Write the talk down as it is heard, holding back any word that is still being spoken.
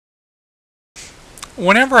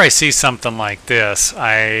Whenever I see something like this,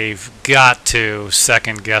 I've got to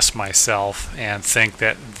second guess myself and think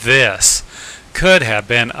that this could have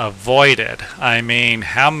been avoided. I mean,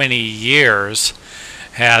 how many years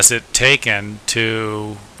has it taken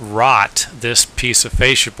to rot this piece of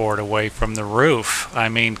fascia board away from the roof? I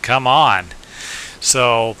mean, come on.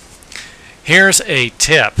 So here's a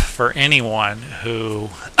tip for anyone who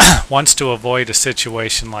wants to avoid a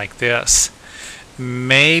situation like this.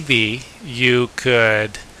 Maybe you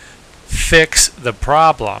could fix the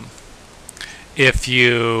problem if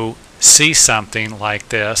you see something like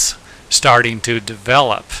this starting to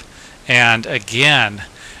develop. And again,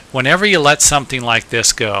 whenever you let something like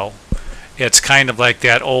this go, it's kind of like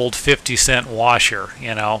that old 50-cent washer,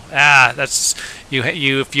 you know. That's you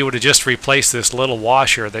if you would have just replaced this little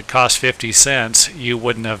washer that cost 50 cents, you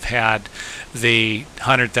wouldn't have had the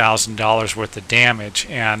 $100,000 worth of damage.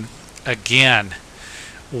 And again,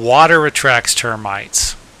 water attracts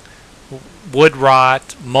termites. Wood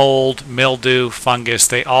rot, mold, mildew, fungus,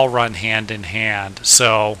 they all run hand in hand.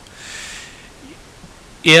 So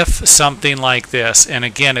if something like this, and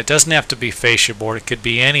again, it doesn't have to be fascia board, it could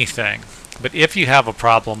be anything, but if you have a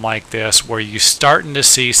problem like this where you're starting to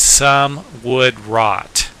see some wood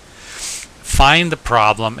rot, find the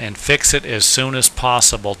problem and fix it as soon as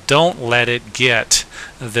possible. Don't let it get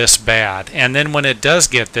this bad. And then when it does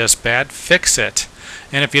get this bad, fix it.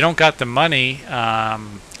 And if you don't got the money,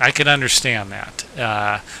 I can understand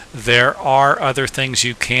that. There are other things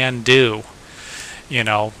you can do, you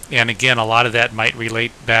know, and again, a lot of that might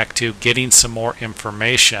relate back to getting some more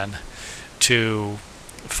information to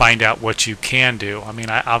find out what you can do. I mean,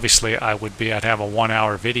 I'd have a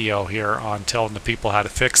 1-hour video here on telling the people how to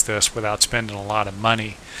fix this without spending a lot of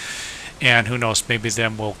money. And who knows, maybe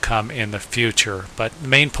them will come in the future. But the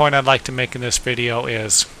main point I'd like to make in this video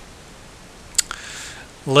is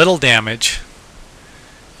little damage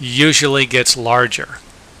usually gets larger.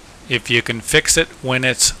 If you can fix it when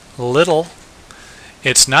it's little,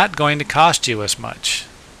 it's not going to cost you as much.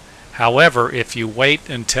 However, if you wait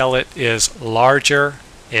until it is larger,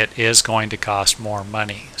 it is going to cost more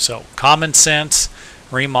money. So common sense,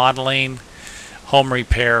 remodeling, home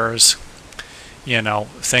repairs, you know,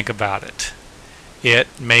 think about it. It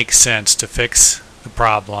makes sense to fix the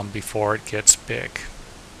problem before it gets big.